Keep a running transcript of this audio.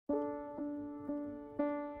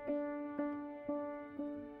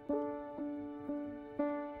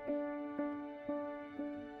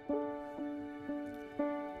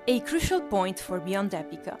A crucial point for Beyond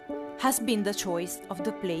EPICA has been the choice of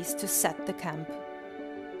the place to set the camp.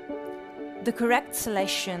 The correct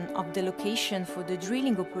selection of the location for the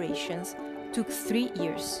drilling operations took 3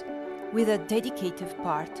 years, with a dedicated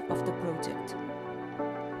part of the project.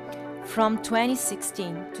 From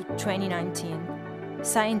 2016 to 2019,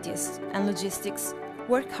 scientists and logistics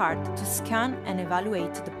worked hard to scan and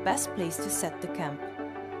evaluate the best place to set the camp.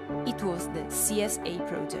 It was the CSA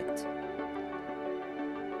project.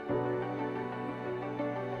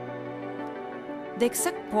 The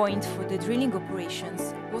exact point for the drilling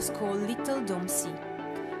operations was called Little Dome C.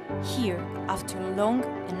 Here, after long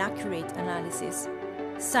and accurate analysis,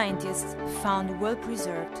 scientists found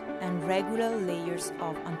well-preserved and regular layers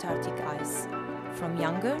of Antarctic ice, from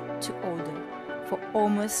younger to older, for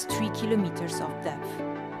almost 3 kilometers of depth.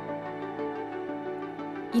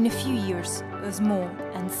 In a few years, a small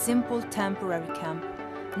and simple temporary camp,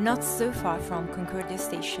 not so far from Concordia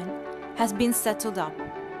Station, has been settled up,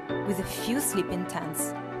 with a few sleeping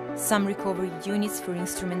tents, some recovery units for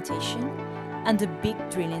instrumentation, and a big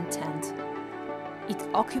drilling tent. It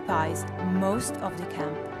occupies most of the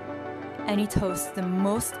camp, and it hosts the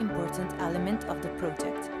most important element of the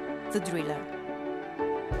project, the driller.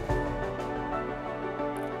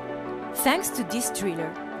 Thanks to this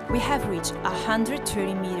driller, we have reached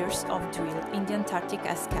 130 meters of drill in the Antarctic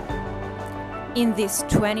ice cap in this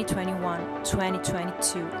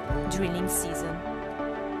 2021-2022 drilling season.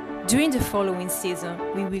 During the following season,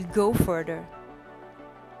 we will go further.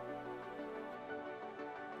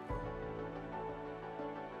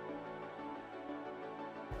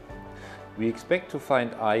 We expect to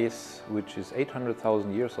find ice which is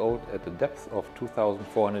 800,000 years old at a depth of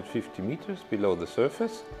 2,450 meters below the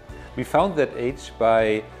surface. We found that age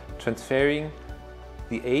by transferring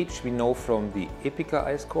the age we know from the EPICA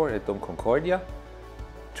ice core at Dome Concordia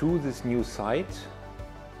to this new site,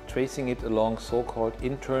 tracing it along so-called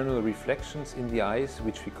internal reflections in the ice,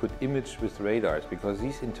 which we could image with radars, because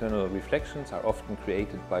these internal reflections are often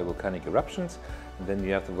created by volcanic eruptions, and then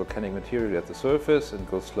you have the volcanic material at the surface and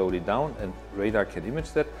goes slowly down, and radar can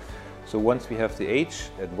image that. So once we have the age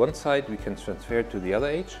at one side, we can transfer it to the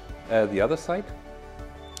other side.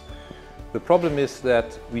 The problem is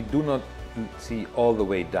that we do not see all the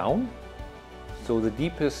way down. So the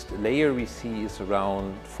deepest layer we see is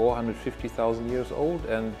around 450,000 years old,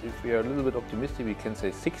 and if we are a little bit optimistic, we can say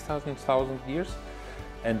 6,000 years.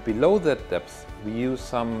 And below that depth, we use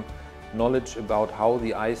some knowledge about how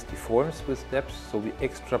the ice deforms with depth, so we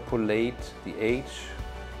extrapolate the age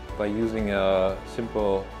by using a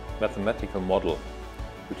simple mathematical model,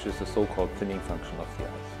 which is the so-called thinning function of the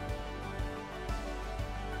ice.